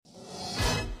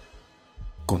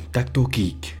Contacto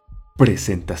Geek,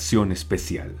 presentación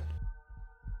especial.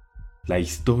 La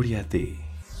historia de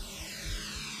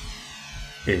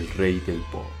el rey del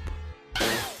pop.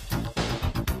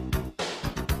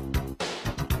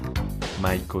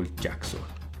 Michael Jackson.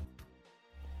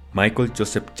 Michael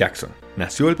Joseph Jackson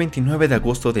nació el 29 de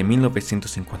agosto de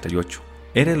 1958.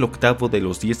 Era el octavo de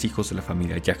los 10 hijos de la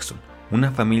familia Jackson,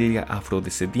 una familia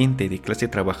afrodescendiente de clase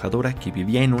trabajadora que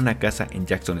vivía en una casa en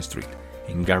Jackson Street,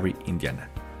 en Gary, Indiana.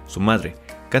 Su madre,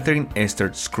 Catherine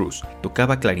Esther Scruggs,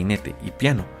 tocaba clarinete y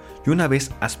piano y una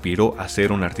vez aspiró a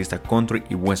ser una artista country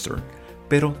y western,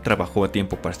 pero trabajó a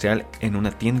tiempo parcial en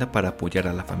una tienda para apoyar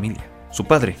a la familia. Su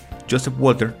padre, Joseph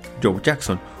Walter Joe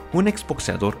Jackson, un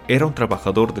exboxeador, era un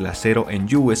trabajador del acero en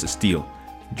US Steel.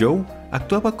 Joe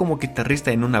actuaba como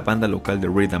guitarrista en una banda local de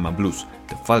rhythm and blues,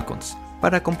 The Falcons,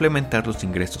 para complementar los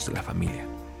ingresos de la familia.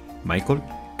 Michael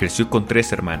creció con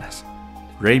 3 hermanas,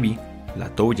 Ravi,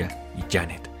 Latoya y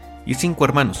Janet, y 5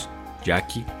 hermanos,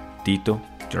 Jackie, Tito,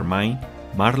 Jermaine,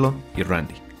 Marlon y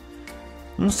Randy.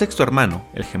 Un 6º hermano,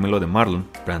 el gemelo de Marlon,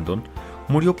 Brandon,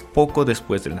 murió poco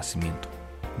después del nacimiento.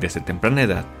 Desde temprana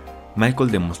edad, Michael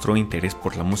demostró interés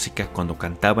por la música cuando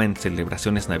cantaba en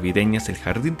celebraciones navideñas del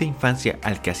jardín de infancia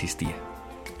al que asistía.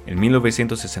 En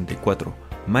 1964,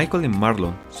 Michael y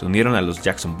Marlon se unieron a los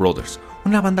Jackson Brothers,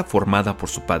 una banda formada por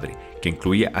su padre, que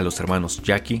incluía a los hermanos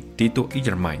Jackie, Tito y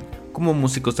Jermaine, como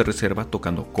músicos de reserva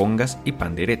tocando congas y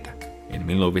pandereta. En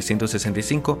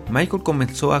 1965, Michael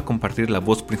comenzó a compartir la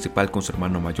voz principal con su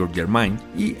hermano mayor Jermaine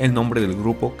y el nombre del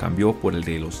grupo cambió por el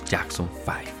de los Jackson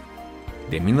 5.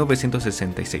 De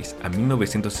 1966 a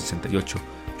 1968,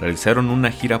 realizaron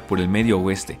una gira por el Medio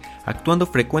Oeste, actuando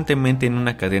frecuentemente en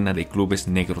una cadena de clubes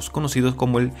negros conocidos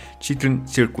como el Chitrin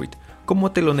Circuit,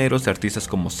 como teloneros de artistas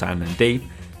como Sam and Dave,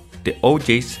 The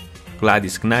OJs,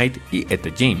 Gladys Knight y Etta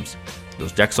James.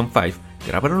 Los Jackson 5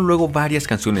 grabaron luego varias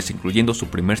canciones, incluyendo su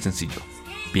primer sencillo,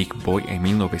 Big Boy, en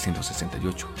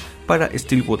 1968, para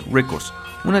Steelwood Records,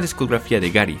 una discografía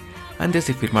de Gary, antes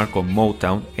de firmar con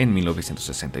Motown en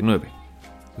 1969.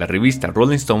 La revista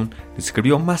Rolling Stone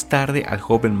describió más tarde al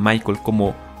joven Michael como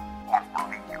un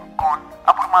prodigio con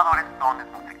abrumadores dones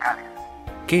musicales,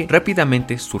 que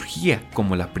rápidamente surgía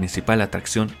como la principal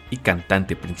atracción y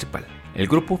cantante principal. El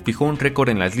grupo fijó un récord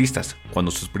en las listas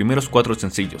cuando sus primeros 4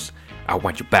 sencillos, I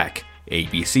Want You Back,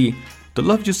 ABC, The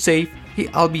Love You Save y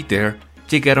I'll Be There,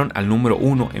 llegaron al número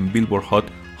 1 en Billboard Hot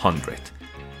 100.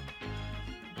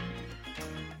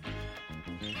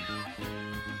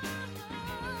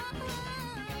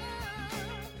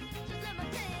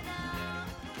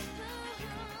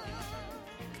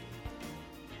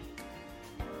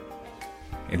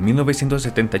 En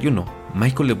 1971,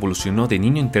 Michael evolucionó de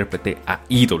niño intérprete a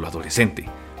ídolo adolescente.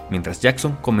 Mientras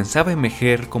Jackson comenzaba a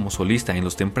emerger como solista en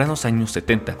los tempranos años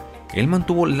 70, él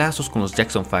mantuvo lazos con los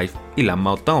Jackson 5 y la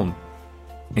Motown.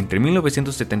 Entre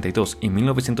 1972 y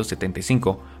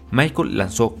 1975, Michael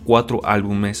lanzó 4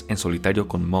 álbumes en solitario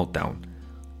con Motown: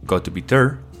 Got to Be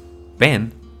There,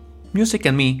 Ben, Music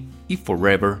and Me y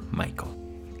Forever Michael.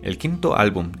 El 5º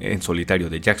álbum en solitario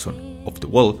de Jackson, Off the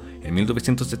Wall, en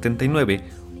 1979,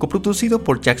 coproducido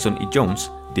por Jackson y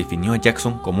Jones, definió a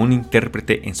Jackson como un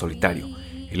intérprete en solitario.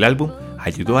 El álbum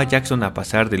ayudó a Jackson a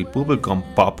pasar del bubblegum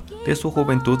pop de su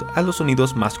juventud a los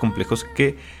sonidos más complejos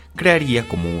que crearía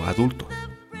como adulto.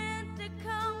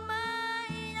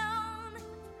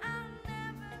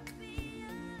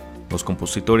 Los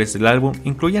compositores del álbum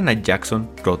incluían a Jackson,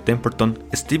 Rod Temperton,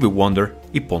 Stevie Wonder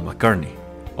y Paul McCartney.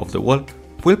 Off the Wall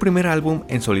fue el primer álbum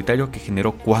en solitario que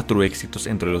generó 4 éxitos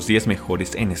entre los 10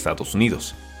 mejores en Estados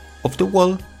Unidos: Off the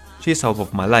Wall, She's Out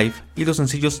of My Life y los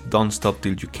sencillos Don't Stop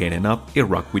Till You Get Enough y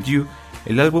Rock With You.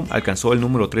 El álbum alcanzó el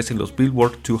número 3 en los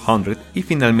Billboard 200 y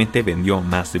finalmente vendió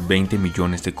más de 20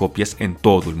 millones de copias en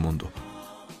todo el mundo.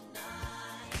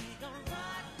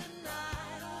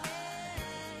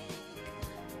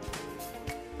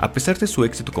 A pesar de su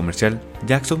éxito comercial,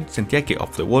 Jackson sentía que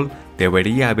Off the Wall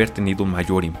debería haber tenido un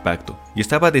mayor impacto y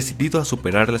estaba decidido a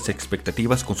superar las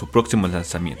expectativas con su próximo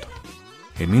lanzamiento.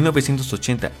 En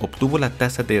 1980 obtuvo la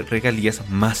tasa de regalías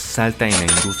más alta en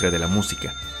la industria de la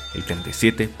música, el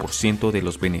 37% de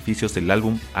los beneficios del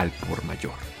álbum al por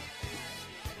mayor.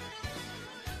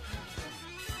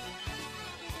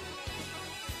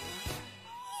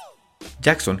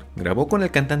 Jackson grabó con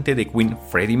el cantante de Queen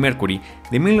Freddie Mercury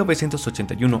de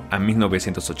 1981 a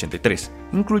 1983,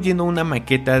 incluyendo una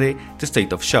maqueta de The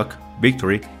State of Shock,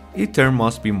 Victory y There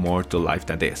Must Be More to Life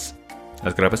Than This.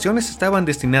 Las grabaciones estaban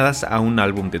destinadas a un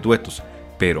álbum de duetos,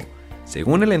 pero,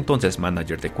 según el entonces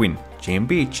manager de Queen, Jim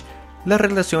Beach, la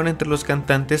relación entre los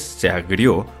cantantes se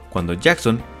agrió cuando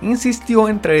Jackson insistió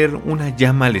en traer una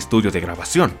llama al estudio de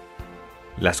grabación.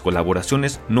 Las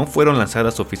colaboraciones no fueron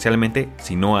lanzadas oficialmente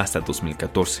sino hasta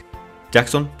 2014.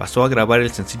 Jackson pasó a grabar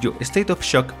el sencillo State of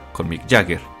Shock con Mick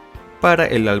Jagger para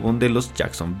el álbum de los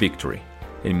Jackson Victory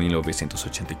en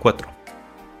 1984.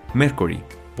 Mercury,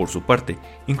 por su parte,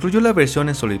 incluyó la versión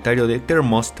en solitario de There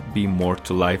Must Be More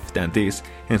to Life Than This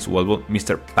en su álbum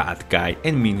Mr. Bad Guy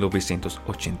en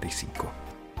 1985.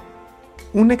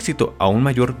 Un éxito aún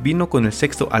mayor vino con el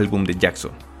sexto álbum de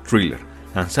Jackson, Thriller,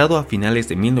 lanzado a finales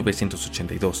de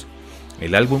 1982.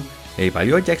 El álbum le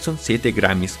valió a Jackson 7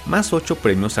 Grammys más 8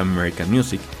 premios American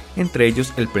Music, entre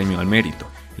ellos el premio al mérito,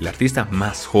 el artista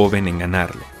más joven en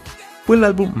ganarlo. Fue el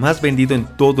álbum más vendido en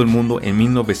todo el mundo en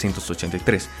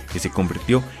 1983 y se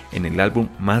convirtió en el álbum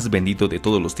más vendido de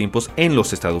todos los tiempos en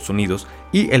los Estados Unidos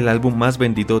y el álbum más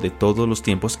vendido de todos los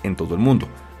tiempos en todo el mundo,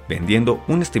 vendiendo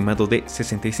un estimado de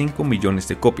 65 millones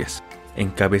de copias.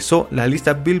 Encabezó la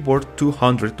lista Billboard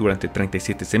 200 durante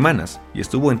 37 semanas y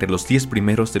estuvo entre los 10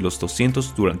 primeros de los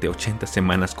 200 durante 80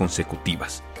 semanas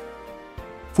consecutivas.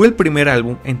 Fue el primer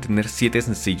álbum en tener 7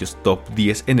 sencillos top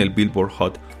 10 en el Billboard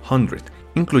Hot 100,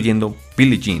 incluyendo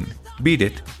Billie Jean, Beat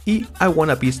It y I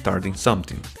Wanna Be Starting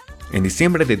Something. En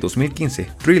diciembre de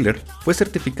 2015, Thriller fue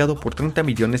certificado por 30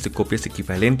 millones de copias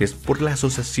equivalentes por la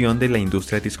Asociación de la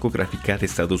Industria Discográfica de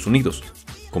Estados Unidos,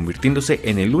 convirtiéndose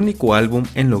en el único álbum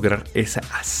en lograr esa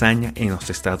hazaña en los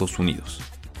Estados Unidos.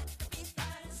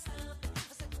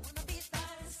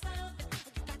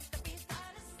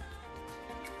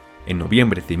 En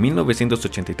noviembre de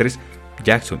 1983,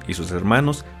 Jackson y sus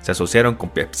hermanos se asociaron con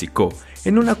PepsiCo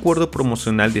en un acuerdo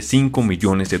promocional de $5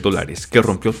 millones que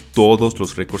rompió todos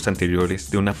los récords anteriores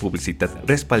de una publicidad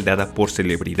respaldada por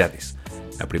celebridades.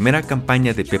 La primera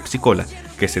campaña de Pepsi-Cola,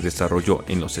 que se desarrolló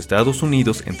en los Estados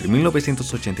Unidos entre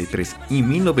 1983 y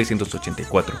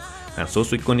 1984, lanzó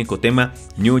su icónico tema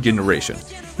New Generation.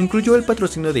 Incluyó el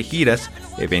patrocinio de giras,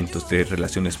 eventos de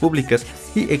relaciones públicas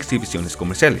y exhibiciones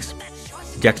comerciales.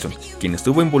 Jackson, quien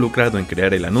estuvo involucrado en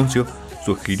crear el anuncio,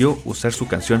 sugirió usar su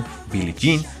canción Billie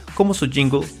Jean como su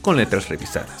jingle con letras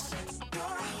revisadas.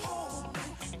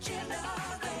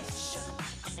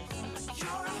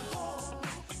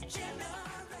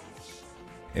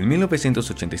 En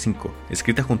 1985,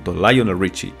 escrita junto a Lionel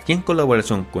Richie y en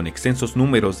colaboración con extensos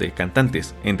números de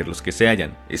cantantes, entre los que se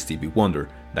hallan Stevie Wonder,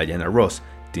 Diana Ross,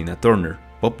 Tina Turner,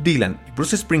 Bob Dylan y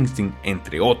Bruce Springsteen,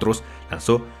 entre otros,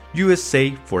 lanzó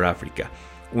USA for Africa,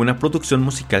 una producción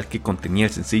musical que contenía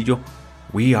el sencillo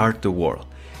We Are the World,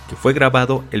 que fue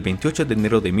grabado el 28 de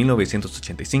enero de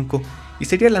 1985 y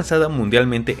sería lanzada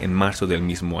mundialmente en marzo del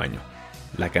mismo año.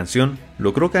 La canción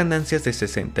logró ganancias de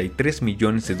 $63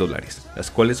 millones,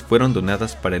 las cuales fueron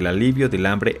donadas para el alivio del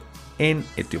hambre en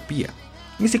Etiopía,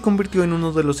 y se convirtió en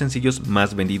uno de los sencillos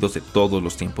más vendidos de todos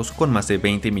los tiempos, con más de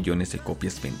 20 millones de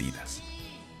copias vendidas.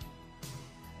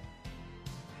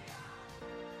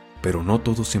 Pero no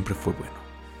todo siempre fue bueno.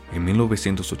 En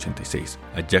 1986,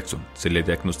 a Jackson se le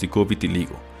diagnosticó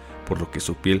vitiligo, por lo que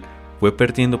su piel fue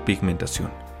perdiendo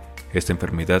pigmentación. Esta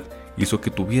enfermedad hizo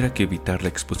que tuviera que evitar la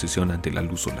exposición ante la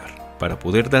luz solar. Para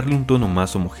poder darle un tono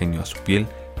más homogéneo a su piel,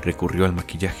 recurrió al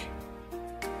maquillaje.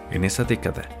 En esa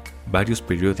década, varios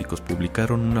periódicos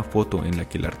publicaron una foto en la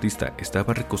que el artista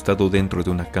estaba recostado dentro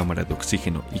de una cámara de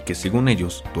oxígeno y que, según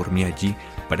ellos, dormía allí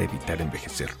para evitar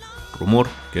envejecer, rumor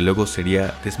que luego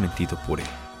sería desmentido por él.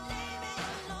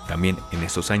 También en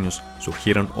esos años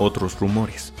surgieron otros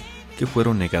rumores que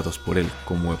fueron negados por él,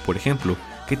 como por ejemplo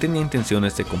que tenía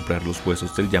intenciones de comprar los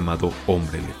huesos del llamado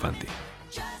hombre elefante.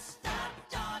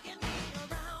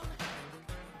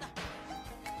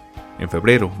 En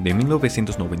febrero de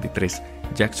 1993,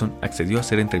 Jackson accedió a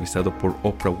ser entrevistado por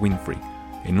Oprah Winfrey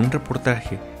en un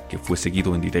reportaje que fue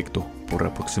seguido en directo por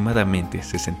aproximadamente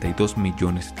 62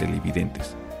 millones de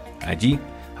televidentes. Allí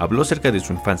habló acerca de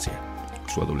su infancia,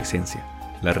 su adolescencia,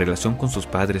 la relación con sus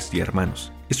padres y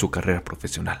hermanos y su carrera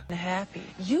profesional.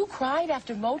 You cried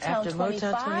after Motown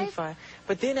 25?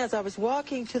 But then as I was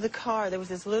walking to the car, there was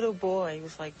this little boy, he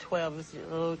was like 12, he was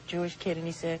a little Jewish kid, and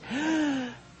he said,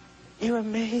 "You're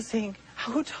amazing.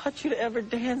 Who taught you to ever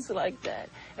dance like that?"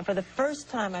 And for the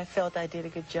first time I felt I did a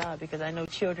good job, because I know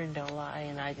children don't lie,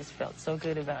 and I just felt so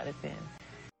good about it then.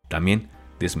 También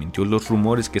desmintió los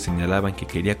rumores que señalaban que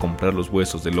quería comprar los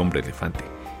huesos del hombre elefante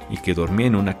y que dormía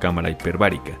en una cámara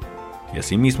hiperbárica, y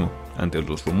asimismo, ante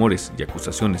los rumores y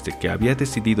acusaciones de que había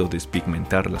decidido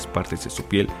despigmentar las partes de su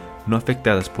piel no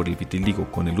afectadas por el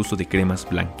vitiligo con el uso de cremas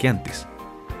blanqueantes,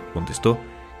 contestó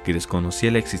que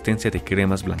desconocía la existencia de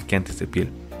cremas blanqueantes de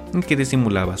piel y que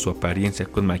disimulaba su apariencia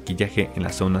con maquillaje en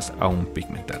las zonas aún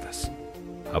pigmentadas.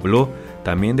 Habló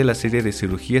también de la serie de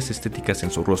cirugías estéticas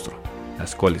en su rostro,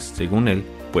 las cuales, según él,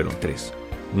 fueron 3.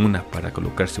 una para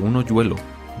colocarse un hoyuelo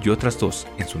y otras 2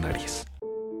 en su nariz.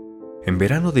 En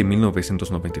verano de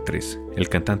 1993, el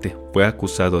cantante fue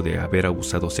acusado de haber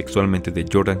abusado sexualmente de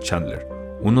Jordan Chandler,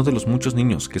 uno de los muchos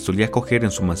niños que solía acoger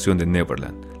en su mansión de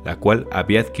Neverland, la cual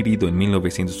había adquirido en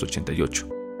 1988.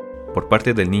 Por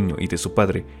parte del niño y de su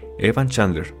padre, Evan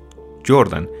Chandler,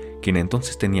 Jordan, quien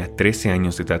entonces tenía 13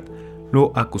 años de edad,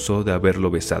 lo acusó de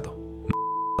haberlo besado,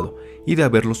 y de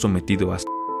haberlo sometido a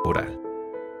oral.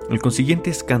 El consiguiente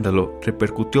escándalo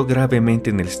repercutió gravemente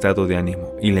en el estado de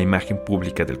ánimo y la imagen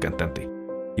pública del cantante,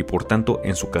 y por tanto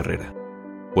en su carrera.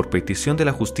 Por petición de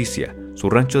la justicia, su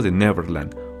rancho de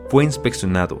Neverland fue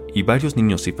inspeccionado y varios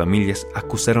niños y familias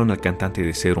acusaron al cantante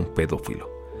de ser un pedófilo.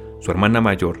 Su hermana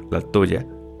mayor, la Toya,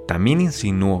 también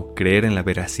insinuó creer en la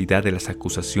veracidad de las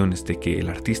acusaciones de que el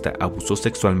artista abusó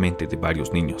sexualmente de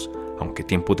varios niños, aunque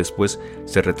tiempo después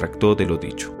se retractó de lo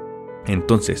dicho.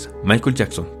 Entonces, Michael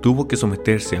Jackson tuvo que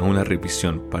someterse a una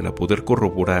revisión para poder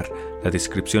corroborar las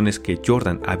descripciones que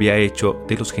Jordan había hecho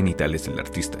de los genitales del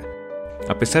artista.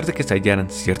 A pesar de que se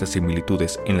hallaran ciertas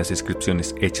similitudes en las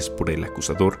descripciones hechas por el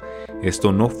acusador,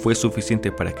 esto no fue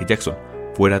suficiente para que Jackson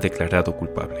fuera declarado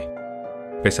culpable.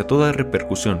 Pese a toda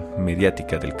repercusión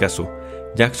mediática del caso,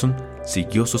 Jackson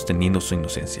siguió sosteniendo su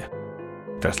inocencia.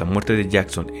 Tras la muerte de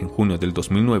Jackson en junio del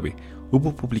 2009,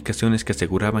 hubo publicaciones que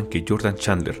aseguraban que Jordan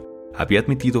Chandler había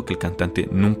admitido que el cantante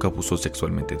nunca abusó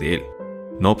sexualmente de él.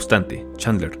 No obstante,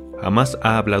 Chandler jamás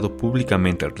ha hablado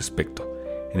públicamente al respecto.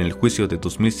 En el juicio de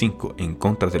 2005 en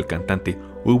contra del cantante,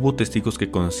 hubo testigos que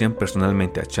conocían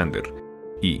personalmente a Chandler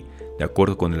y, de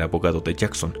acuerdo con el abogado de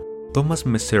Jackson, Thomas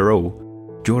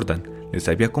Mesereau, Jordan les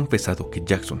había confesado que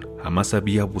Jackson jamás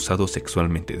había abusado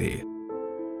sexualmente de él.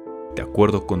 De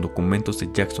acuerdo con documentos de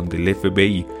Jackson del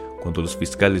FBI, cuando los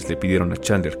fiscales le pidieron a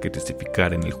Chandler que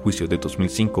testificara en el juicio de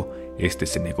 2005, este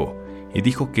se negó y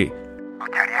dijo que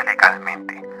lucharía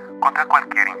legalmente contra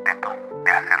cualquier intento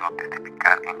de hacerlo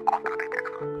testificar en contra de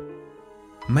Jackson.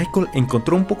 Michael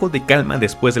encontró un poco de calma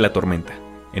después de la tormenta.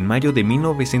 En mayo de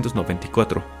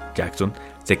 1994, Jackson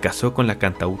se casó con la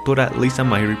cantautora Lisa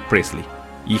Marie Presley,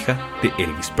 hija de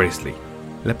Elvis Presley.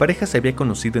 La pareja se había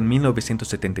conocido en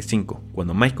 1975,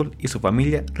 cuando Michael y su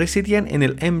familia residían en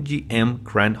el MGM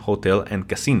Grand Hotel and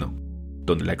Casino,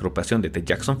 donde la agrupación de The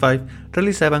Jackson 5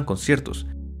 realizaban conciertos,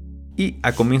 y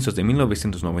a comienzos de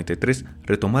 1993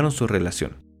 retomaron su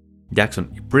relación.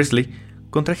 Jackson y Presley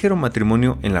contrajeron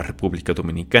matrimonio en la República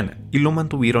Dominicana y lo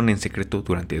mantuvieron en secreto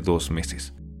durante 2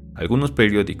 meses. Algunos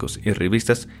periódicos y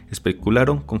revistas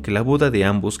especularon con que la boda de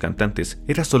ambos cantantes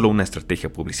era solo una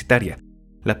estrategia publicitaria.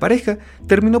 La pareja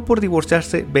terminó por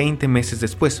divorciarse 20 meses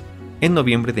después, en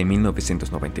noviembre de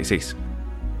 1996,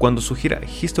 cuando su gira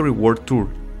History World Tour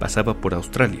pasaba por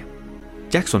Australia.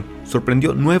 Jackson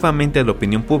sorprendió nuevamente a la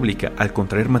opinión pública al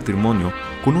contraer matrimonio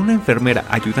con una enfermera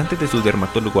ayudante de su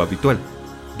dermatólogo habitual,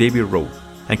 Debbie Rowe,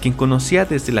 a quien conocía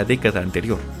desde la década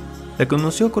anterior. La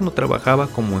conoció cuando trabajaba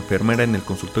como enfermera en el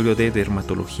consultorio de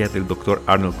dermatología del Dr.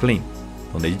 Arnold Klein,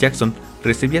 donde Jackson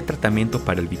recibía tratamiento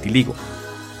para el vitiligo.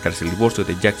 Tras el divorcio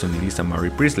de Jackson y Lisa Marie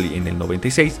Presley en el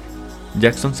 96,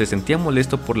 Jackson se sentía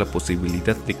molesto por la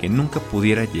posibilidad de que nunca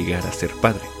pudiera llegar a ser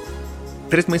padre.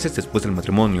 3 meses después del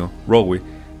matrimonio, Rowe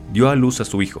dio a luz a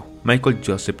su hijo, Michael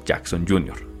Joseph Jackson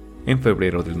Jr., en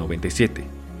febrero del 97,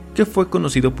 que fue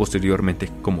conocido posteriormente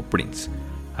como Prince.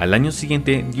 Al año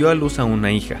siguiente dio a luz a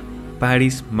una hija,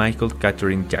 Paris Michael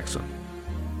Catherine Jackson.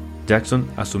 Jackson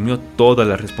asumió toda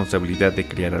la responsabilidad de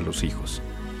criar a los hijos.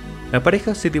 La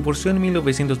pareja se divorció en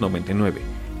 1999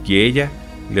 y ella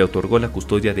le otorgó la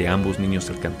custodia de ambos niños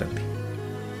al cantante.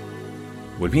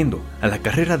 Volviendo a la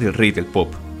carrera del rey del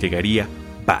pop, llegaría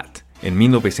Bad en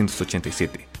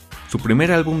 1987, su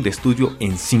primer álbum de estudio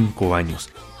en 5 años.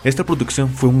 Esta producción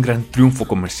fue un gran triunfo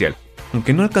comercial.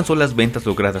 Aunque no alcanzó las ventas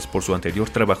logradas por su anterior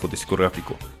trabajo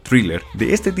discográfico, Thriller,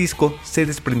 de este disco se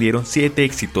desprendieron 7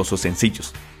 exitosos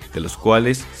sencillos, de los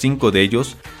cuales 5 de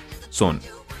ellos son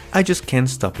I Just Can't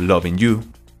Stop Loving You,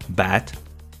 Bad,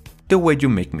 The Way You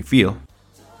Make Me Feel,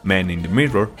 Man in the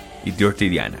Mirror y Dirty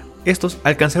Diana. Estos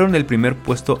alcanzaron el primer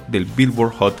puesto del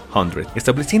Billboard Hot 100,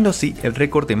 estableciendo así el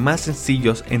récord de más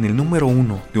sencillos en el número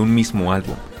 1 de un mismo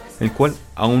álbum, el cual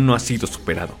aún no ha sido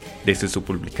superado. Desde su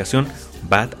publicación,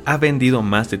 Bad ha vendido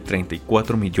más de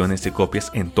 34 millones de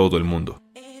copias en todo el mundo.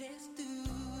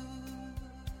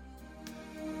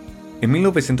 En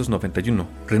 1991,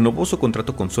 renovó su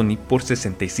contrato con Sony por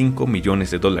 $65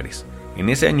 millones. En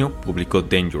ese año, publicó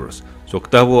Dangerous, su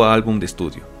octavo álbum de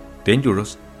estudio.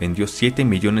 Dangerous vendió 7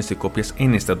 millones de copias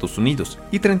en Estados Unidos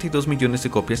y 32 millones de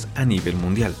copias a nivel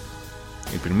mundial.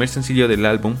 El primer sencillo del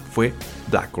álbum fue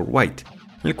Black or White,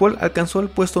 el cual alcanzó el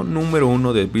puesto número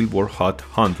 1 del Billboard Hot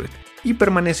 100. y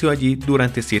permaneció allí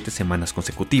durante 7 semanas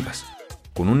consecutivas,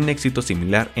 con un éxito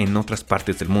similar en otras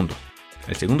partes del mundo.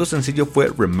 El segundo sencillo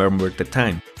fue Remember the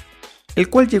Time, el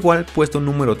cual llegó al puesto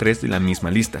número 3 de la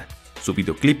misma lista. Su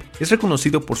videoclip es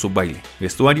reconocido por su baile,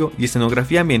 vestuario y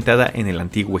escenografía ambientada en el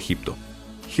antiguo Egipto.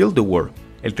 Heal the World,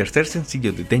 el tercer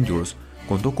sencillo de Dangerous,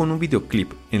 contó con un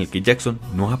videoclip en el que Jackson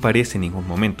no aparece en ningún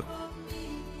momento.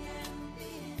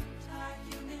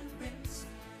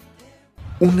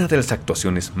 Una de las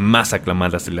actuaciones más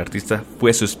aclamadas del artista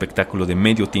fue su espectáculo de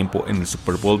medio tiempo en el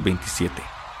Super Bowl 27,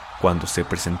 cuando se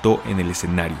presentó en el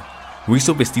escenario. Lo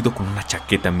hizo vestido con una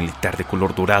chaqueta militar de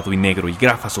color dorado y negro y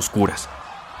gafas oscuras.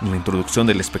 En la introducción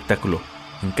del espectáculo,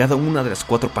 en cada una de las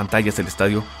 4 pantallas del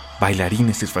estadio,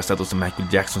 bailarines disfrazados de Michael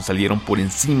Jackson salieron por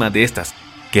encima de estas,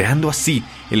 creando así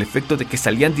el efecto de que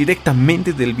salían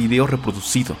directamente del video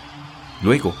reproducido.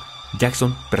 Luego,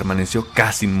 Jackson permaneció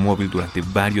casi inmóvil durante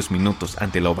varios minutos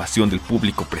ante la ovación del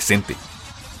público presente.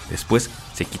 Después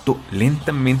se quitó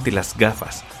lentamente las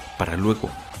gafas para luego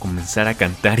comenzar a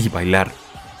cantar y bailar.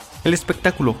 El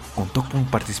espectáculo contó con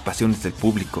participaciones del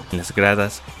público en las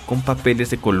gradas con papeles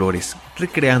de colores,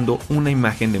 recreando una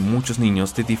imagen de muchos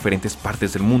niños de diferentes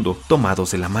partes del mundo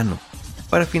tomados de la mano.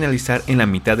 Para finalizar, en la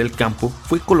mitad del campo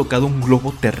fue colocado un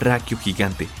globo terráqueo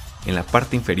gigante. En la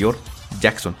parte inferior,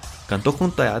 Jackson cantó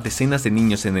junto a decenas de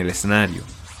niños en el escenario.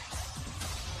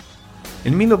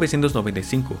 En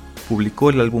 1995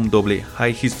 publicó el álbum doble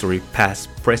High History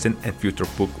Past, Present and Future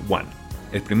Book 1.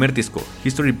 El primer disco,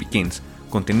 History Begins,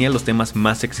 contenía los temas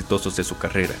más exitosos de su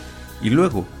carrera, y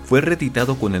luego fue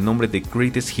reeditado con el nombre de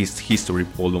Greatest Hits History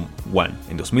Volume 1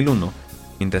 en 2001,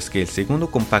 mientras que el segundo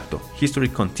compacto, History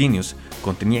Continues,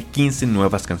 contenía 15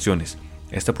 nuevas canciones.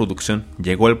 Esta producción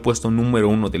llegó al puesto número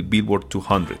 1 del Billboard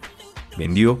 200.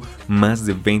 Vendió más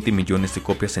de 20 millones de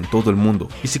copias en todo el mundo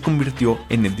y se convirtió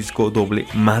en el disco doble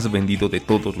más vendido de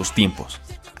todos los tiempos.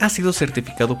 Ha sido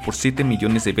certificado por 7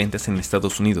 millones de ventas en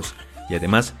Estados Unidos y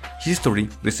además History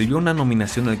recibió una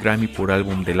nominación al Grammy por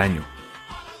Álbum del Año.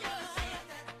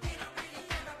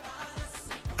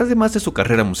 Además de su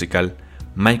carrera musical,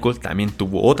 Michael también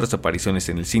tuvo otras apariciones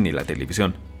en el cine y la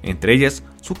televisión, entre ellas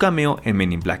su cameo en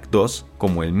Men in Black 2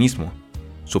 como él mismo,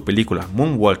 su película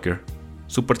Moonwalker,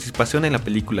 su participación en la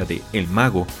película de El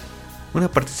Mago, una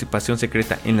participación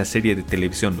secreta en la serie de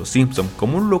televisión Los Simpson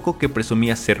como un loco que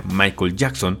presumía ser Michael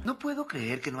Jackson. No puedo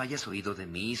creer que no hayas oído de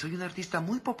mí, soy un artista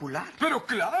muy popular. Pero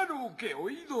claro que he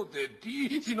oído de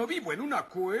ti, si no vivo en una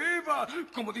cueva.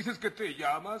 ¿Cómo dices que te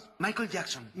llamas? Michael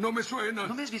Jackson. No me suena.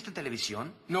 ¿No me has visto en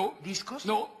televisión? No. ¿Discos?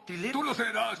 No. ¿Thriller? Tú lo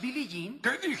serás. ¿Billie Jean?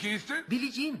 ¿Qué dijiste?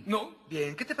 ¿Billie Jean? No.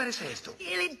 Bien, ¿qué te parece esto?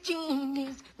 Billie Jean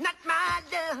is not my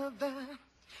lover.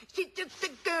 She's just a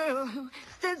girl who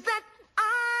says that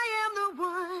I am the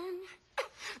one.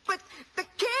 But the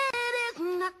kid is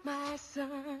not my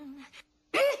son.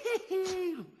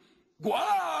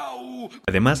 ¡Guau!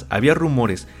 Además, había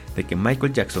rumores de que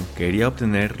Michael Jackson quería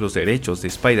obtener los derechos de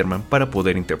Spider-Man para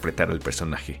poder interpretar al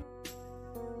personaje.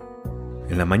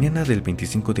 En la mañana del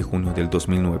 25 de junio del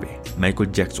 2009,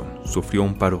 Michael Jackson sufrió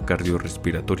un paro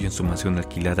cardiorrespiratorio en su mansión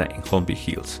alquilada en Holmby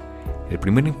Hills. El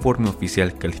primer informe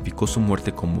oficial calificó su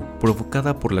muerte como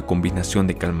provocada por la combinación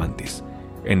de calmantes,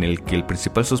 en el que el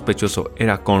principal sospechoso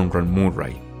era Conrad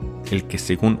Murray, el que,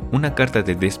 según una carta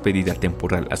de despedida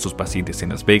temporal a sus pacientes en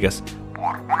Las Vegas,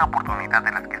 por una oportunidad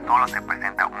de las que solo se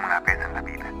presenta una vez en la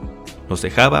vida, los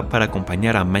dejaba para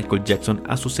acompañar a Michael Jackson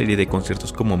a su serie de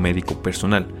conciertos como médico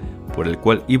personal, por el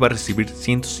cual iba a recibir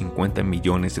 $150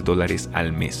 millones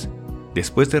al mes.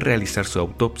 Después de realizar su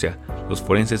autopsia, los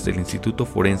forenses del Instituto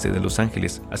Forense de Los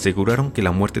Ángeles aseguraron que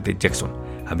la muerte de Jackson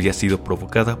había sido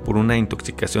provocada por una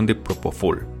intoxicación de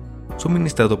propofol,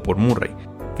 suministrado por Murray.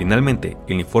 Finalmente,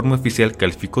 el informe oficial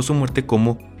calificó su muerte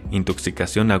como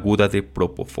intoxicación aguda de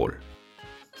propofol.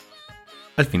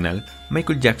 Al final,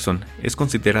 Michael Jackson es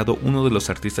considerado uno de los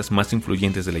artistas más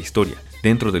influyentes de la historia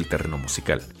dentro del terreno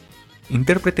musical.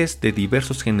 Intérpretes de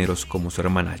diversos géneros como su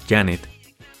hermana Janet,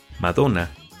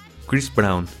 Madonna, Chris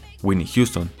Brown, Whitney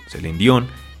Houston, Celine Dion,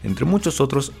 entre muchos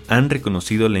otros, han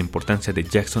reconocido la importancia de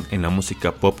Jackson en la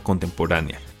música pop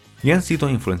contemporánea y han sido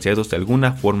influenciados de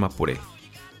alguna forma por él.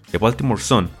 The Baltimore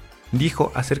Sun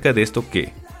dijo acerca de esto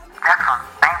que Jackson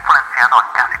ha influenciado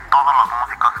a casi todos los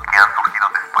músicos que han surgido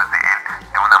después de él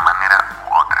de una manera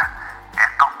u otra.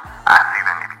 Esto ha sido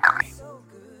inevitable.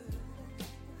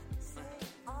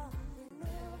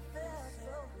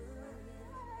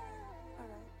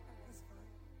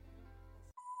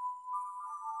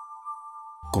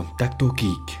 Contacto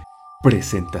Geek,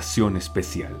 presentación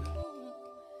especial.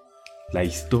 La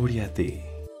historia de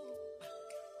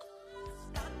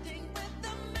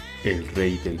el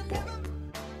rey del pop.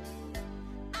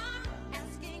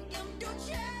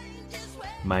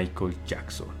 Michael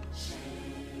Jackson.